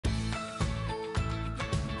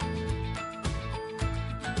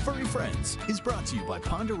Furry Friends is brought to you by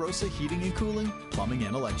Ponderosa Heating and Cooling, Plumbing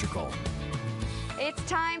and Electrical. It's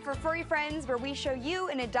time for Furry Friends, where we show you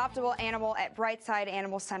an adoptable animal at Brightside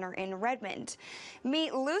Animal Center in Redmond.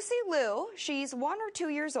 Meet Lucie Liu. She's 1 or 2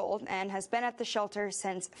 years old and has been at the shelter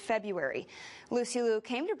since February. Lucie Liu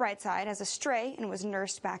came to Brightside as a stray and was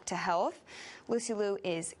nursed back to health. Lucie Liu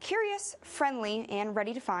is curious, friendly, and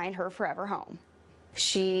ready to find her forever home.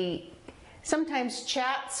 She sometimes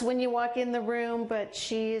chats when you walk in the room, but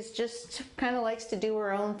she is just kind of likes to do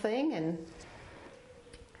her own thing and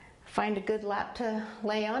find a good lap to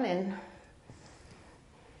lay on and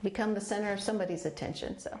become the center of somebody's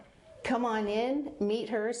attention. So come on in, meet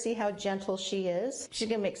her, see how gentle she is. She's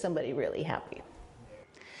gonna make somebody really happy.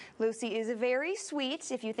 Lucie is very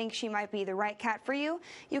sweet. If you think she might be the right cat for you,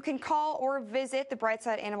 you can call or visit the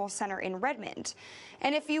Brightside Animal Center in Redmond.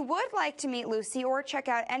 And if you would like to meet Lucie or check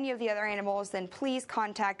out any of the other animals, then please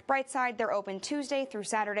contact Brightside. They're open Tuesday through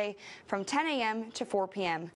Saturday from 10 a.m. to 4 p.m.